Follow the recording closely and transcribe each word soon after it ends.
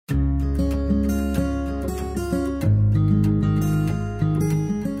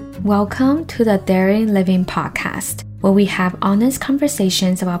Welcome to the Daring Living podcast, where we have honest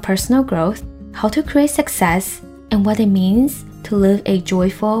conversations about personal growth, how to create success, and what it means to live a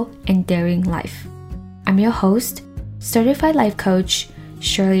joyful and daring life. I'm your host, certified life coach,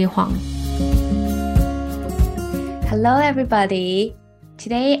 Shirley Huang. Hello, everybody.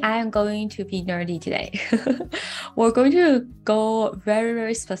 Today, I am going to be nerdy today. We're going to go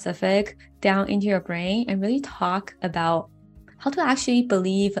very specific down into your brain and really talk about how to actually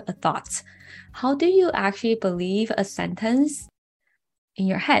believe a thought. How do you actually believe a sentence in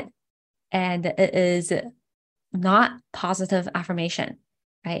your head? And it is not positive affirmation,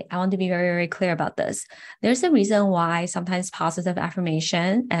 right? I want to be very clear about this. There's a reason why sometimes positive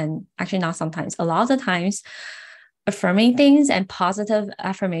affirmation, and actually not sometimes, a lot of the times, affirming things and positive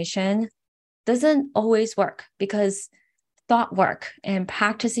affirmation doesn't always work, because thought work and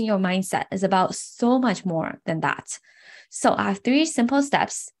practicing your mindset is about so much more than that. So I have 3 simple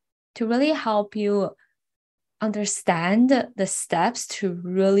steps to really help you understand the steps to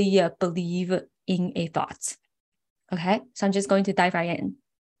really believe in a thought. Okay, so I'm just going to dive right in.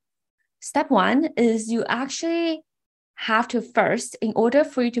 Step 1 is you actually have to first, in order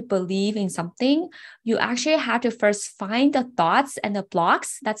for you to believe in something, you actually have to first find the thoughts and the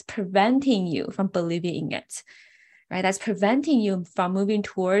blocks that's preventing you from believing in it. Right? That's preventing you from moving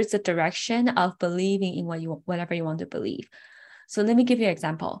towards the direction of believing in whatever you want to believe. So let me give you an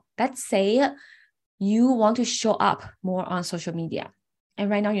example. Let's say you want to show up more on social media, and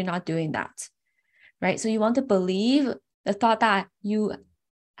right now you're not doing that, right? So you want to believe the thought that you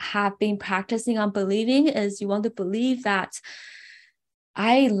have been practicing on believing is you want to believe that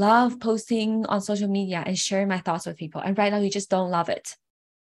I love posting on social media and sharing my thoughts with people, and right now you just don't love it,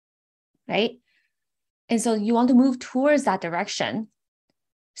 right? And so you want to move towards that direction.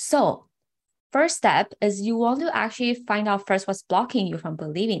 So first step is you want to actually find out first what's blocking you from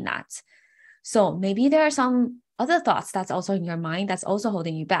believing that. So maybe there are some other thoughts that's also in your mind that's also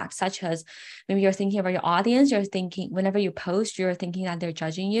holding you back, such as maybe you're thinking about your audience. You're thinking whenever you post, you're thinking that they're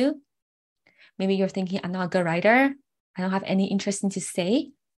judging you. Maybe you're thinking, I'm not a good writer. I don't have any interesting to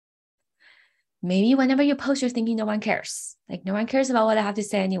say. Maybe whenever you post, you're thinking no one cares. Like no one cares about what I have to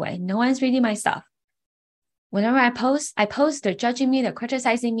say anyway. No one's reading my stuff. Whenever I post, they're judging me, they're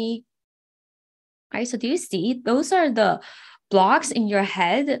criticizing me. Right? So do you see? Those are the blocks in your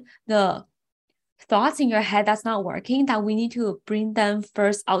head, the thoughts in your head that's not working, that we need to bring them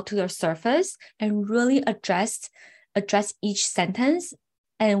first out to the surface and really address each sentence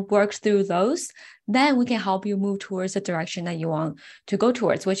and work through those. Then we can help you move towards the direction that you want to go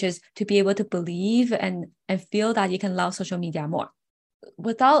towards, which is to be able to believe and feel that you can love social media more.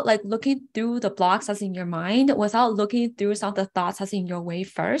 Without like looking through the blocks that's in your mind, without looking through some of the thoughts that's in your way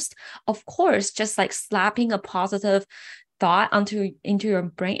first, of course, just like slapping a positive thought into your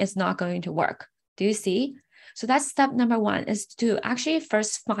brain is not going to work. Do you see? So that's step number 1, is to actually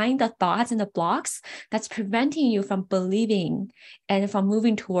first find the thoughts and the blocks that's preventing you from believing and from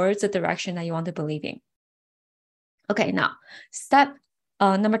moving towards the direction that you want to believe in. Okay, now step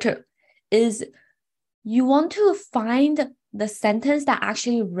number 2 is you want to find the sentence that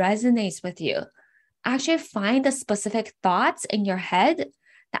actually resonates with you. Actually find the specific thoughts in your head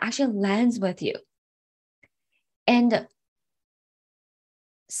that actually lands with you. And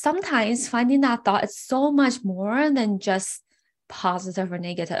sometimes finding that thought is so much more than just positive or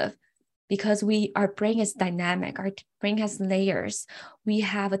negative, because our brain is dynamic. Our brain has layers. We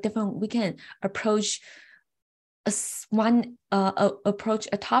can approach approach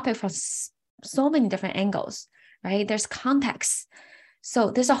a topic from so many different angles, right? There's context. So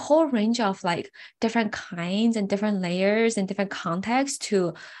there's a whole range of like different kinds and different layers and different contexts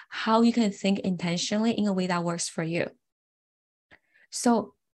to how you can think intentionally in a way that works for you.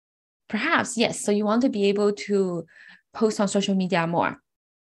 So perhaps, yes, so you want to be able to post on social media more.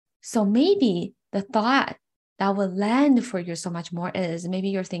 So maybe the thought that will land for you so much more is maybe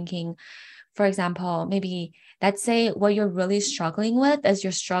you're thinking, for example, maybe let's say what you're really struggling with is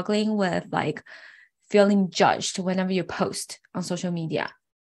you're struggling with like feeling judged whenever you post on social media.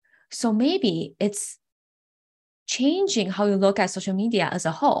 So maybe it's changing how you look at social media as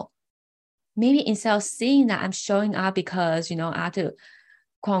a whole. Maybe instead of seeing that I'm showing up because, I have to,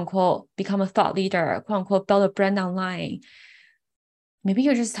 quote unquote, become a thought leader, quote unquote, build a brand online. Maybe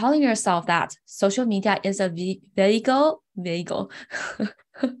you're just telling yourself that social media is a vehicle.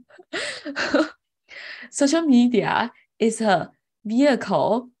 Social media is a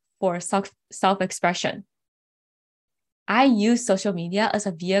vehicle for self-expression. I use social media as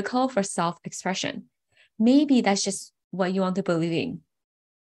a vehicle for self-expression. Maybe that's just what you want to believe in,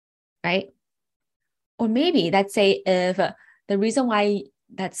 right? Or maybe let's say if the reason why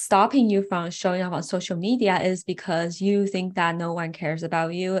that's stopping you from showing up on social media is because you think that no one cares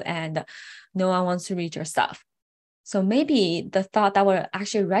about you and no one wants to read your stuff. So maybe the thought that will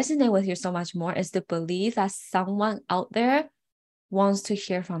actually resonate with you so much more is the belief that someone out there wants to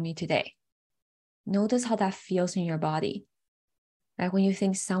hear from you today. Notice how that feels in your body. Like when you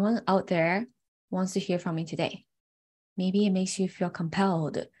think someone out there wants to hear from me today, maybe it makes you feel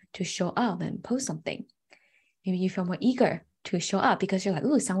compelled to show up and post something. Maybe you feel more eager to show up because you're like,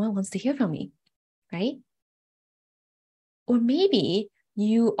 ooh, someone wants to hear from me, right? Or maybe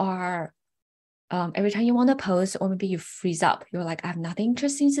you are, every time you want to post, or maybe you freeze up. You're like, I have nothing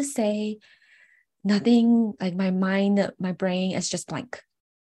interesting to say, nothing, like my mind, my brain is just blank.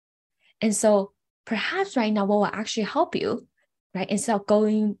 And so perhaps right now, what will actually help you, right? Instead of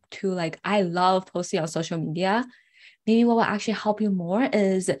going to like, I love posting on social media, maybe what will actually help you more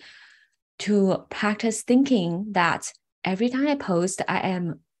is to practice thinking that every time I post, I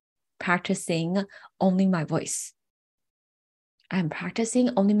am practicing only my voice. I'm practicing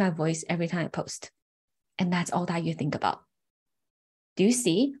only my voice every time I post. And that's all that you think about. Do you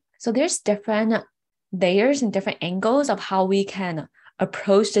see? So there's different layers and different angles of how we can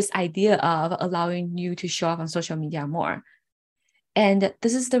approach this idea of allowing you to show up on social media more. And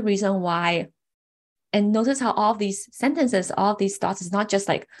this is the reason why, and notice how all of these sentences, all of these thoughts is not just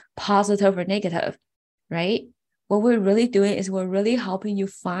like positive or negative, right? What we're really doing is we're really helping you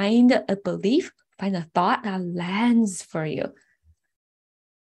find a belief, find a thought that lands for you.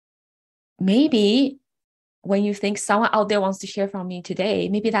 Maybe when you think someone out there wants to hear from me today,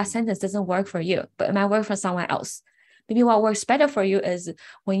 maybe that sentence doesn't work for you, but it might work for someone else. Maybe what works better for you is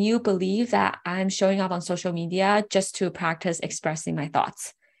when you believe that I'm showing up on social media just to practice expressing my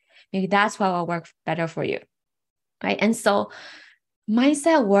thoughts. Maybe that's what will work better for you, right? And so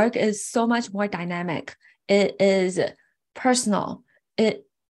mindset work is so much more dynamic. It is personal. It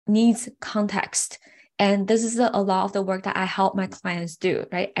needs context. And this is a lot of the work that I help my clients do,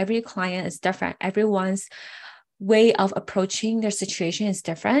 right? Every client is different. Everyone's way of approaching their situation is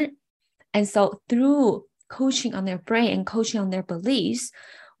different. And so through coaching on their brain and coaching on their beliefs,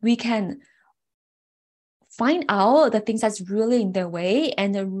 we can find out the things that's really in their way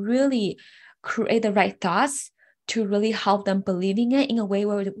and then really create the right thoughts to really help them believing it in a way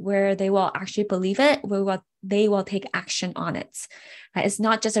where they will actually believe it, where they will take action on it. Right? It's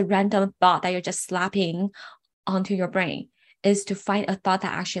not just a random thought that you're just slapping onto your brain. It's to find a thought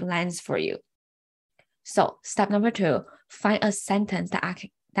that actually lands for you. So step number 2, find a sentence that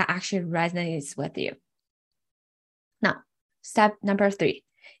actually resonates with you. Now, step number 3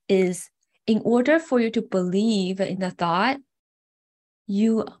 is in order for you to believe in the thought,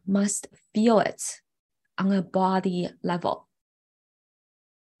 you must feel it on a body level,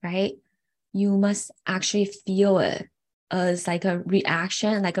 right? You must actually feel it as like a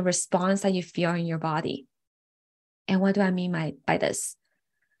reaction, like a response that you feel in your body. And what do I mean by this?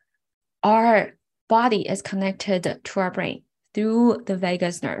 Our body is connected to our brain through the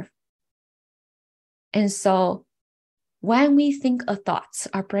vagus nerve. And so when we think a thought,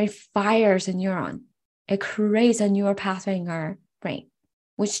 our brain fires a neuron. It creates a neural pathway in our brain,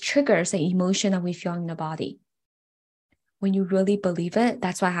 which triggers the emotion that we feel in the body. When you really believe it,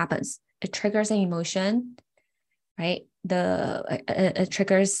 that's what happens. It triggers an emotion, right? It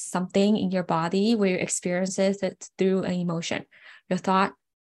triggers something in your body where you experience it through an emotion. Your thought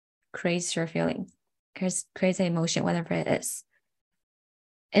creates your feeling, creates an emotion, whatever it is.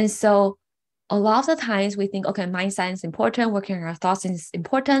 And so a lot of the times we think, okay, mindset is important, working on our thoughts is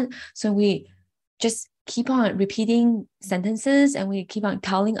important. So we just keep on repeating sentences and we keep on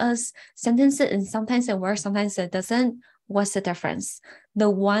telling us sentences, and sometimes it works, sometimes it doesn't. What's the difference? The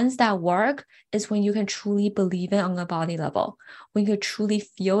ones that work is when you can truly believe it on a body level, when you truly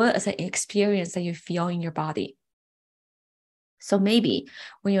feel it as an experience that you feel in your body. So maybe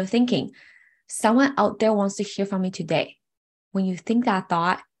when you're thinking, someone out there wants to hear from me today, when you think that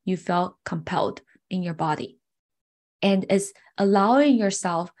thought, you feel compelled in your body. And it's allowing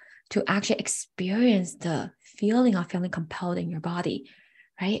yourself to actually experience the feeling of feeling compelled in your body,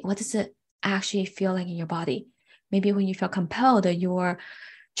 right? What does it actually feel like in your body? Maybe when you feel compelled, your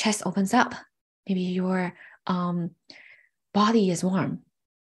chest opens up. Maybe your body is warm.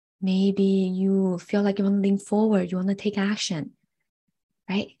 Maybe you feel like you want to lean forward, you want to take action,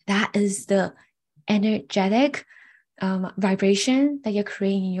 right? That is the energetic vibration that you're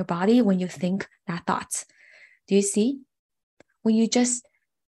creating in your body when you think that thought. Do you see? When you just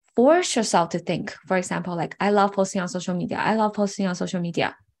force yourself to think, for example, like, I love posting on social media. I love posting on social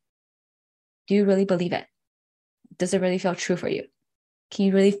media. Do you really believe it? Does it really feel true for you? Can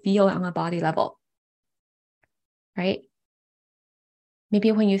you really feel it on a body level? Right?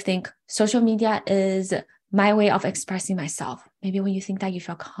 Maybe when you think social media is my way of expressing myself. Maybe when you think that you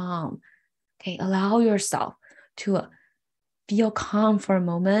feel calm. Okay, allow yourself to feel calm for a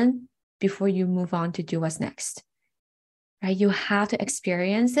moment before you move on to do what's next. Right? You have to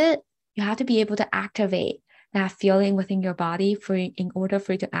experience it. You have to be able to activate that feeling within your body in order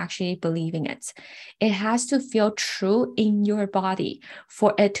for you to actually believe in it. It has to feel true in your body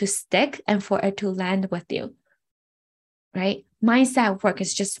for it to stick and for it to land with you. Right? Mindset work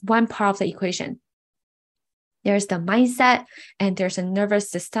is just one part of the equation. There's the mindset and there's a nervous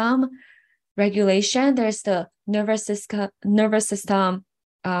system regulation. There's the nervous system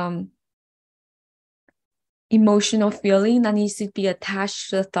emotional feeling that needs to be attached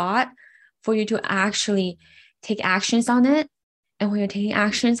to the thought for you to actually take actions on it. And when you're taking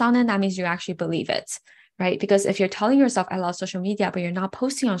actions on it, that means you actually believe it, right? Because if you're telling yourself, I love social media, but you're not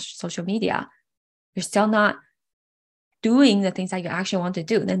posting on social media, you're still not doing the things that you actually want to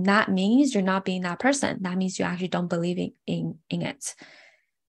do, then that means you're not being that person. That means you actually don't believe in it.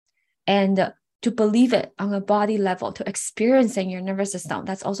 And to believe it on a body level, to experience it in your nervous system,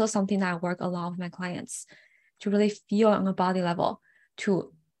 that's also something that I work a lot with my clients, to really feel on a body level,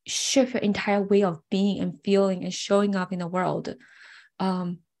 to shift your entire way of being and feeling and showing up in the world,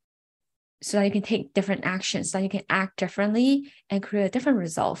 so that you can take different actions, so that you can act differently and create a different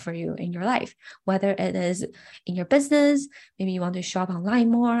result for you in your life, whether it is in your business, maybe you want to show up online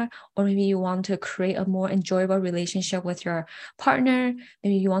more, or maybe you want to create a more enjoyable relationship with your partner,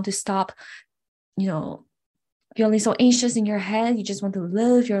 maybe you want to stop, feeling so anxious in your head, you just want to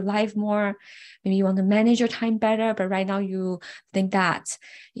live your life more. Maybe you want to manage your time better, but right now you think that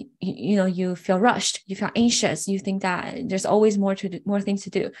you feel rushed, you feel anxious, you think that there's always more things to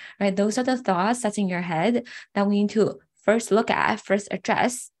do, right? Those are the thoughts that's in your head that we need to first look at, first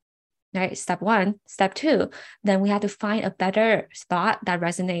address, right? Step 1, step 2, then we have to find a better thought that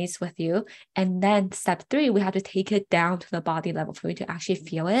resonates with you. And then step 3, we have to take it down to the body level for you to actually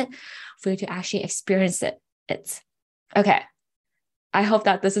feel it, for you to actually experience it. Okay. I hope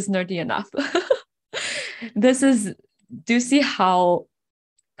that this is nerdy enough. Do you see how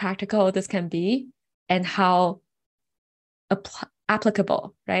practical this can be and how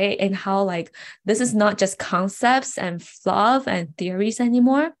applicable, right? And how this is not just concepts and fluff and theories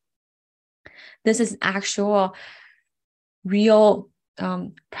anymore. This is actual real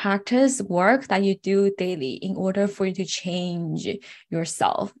practice work that you do daily in order for you to change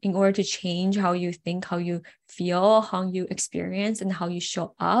yourself, in order to change how you think, how you feel, how you experience, and how you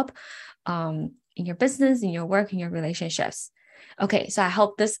show up in your business, in your work, in your relationships. Okay, so I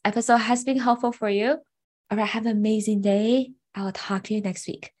hope this episode has been helpful for you. All right, have an amazing day. I will talk to you next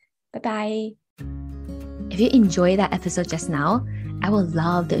week. Bye-bye. If you enjoyed that episode just now, I would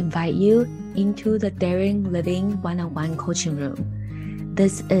love to invite you into the Daring Living one-on-one coaching room.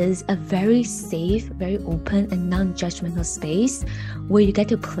 This is a very safe, very open and non-judgmental space where you get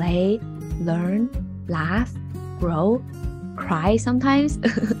to play, learn, laugh, grow, cry sometimes,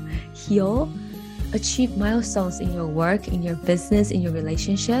 heal, achieve milestones in your work, in your business, in your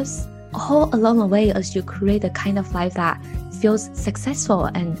relationships, all along the way as you create the kind of life that feels successful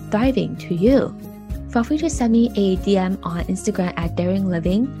and thriving to you. Feel free to send me a DM on Instagram at Daring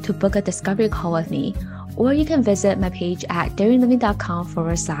Living to book a discovery call with me, or you can visit my page at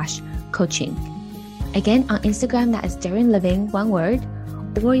daringliving.com/coaching. Again, on Instagram, that is Daring Living, one word,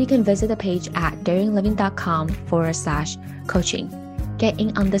 or you can visit the page at daringliving.com/coaching. Get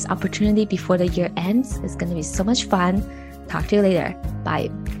in on this opportunity before the year ends. It's going to be so much fun. Talk to you later. Bye.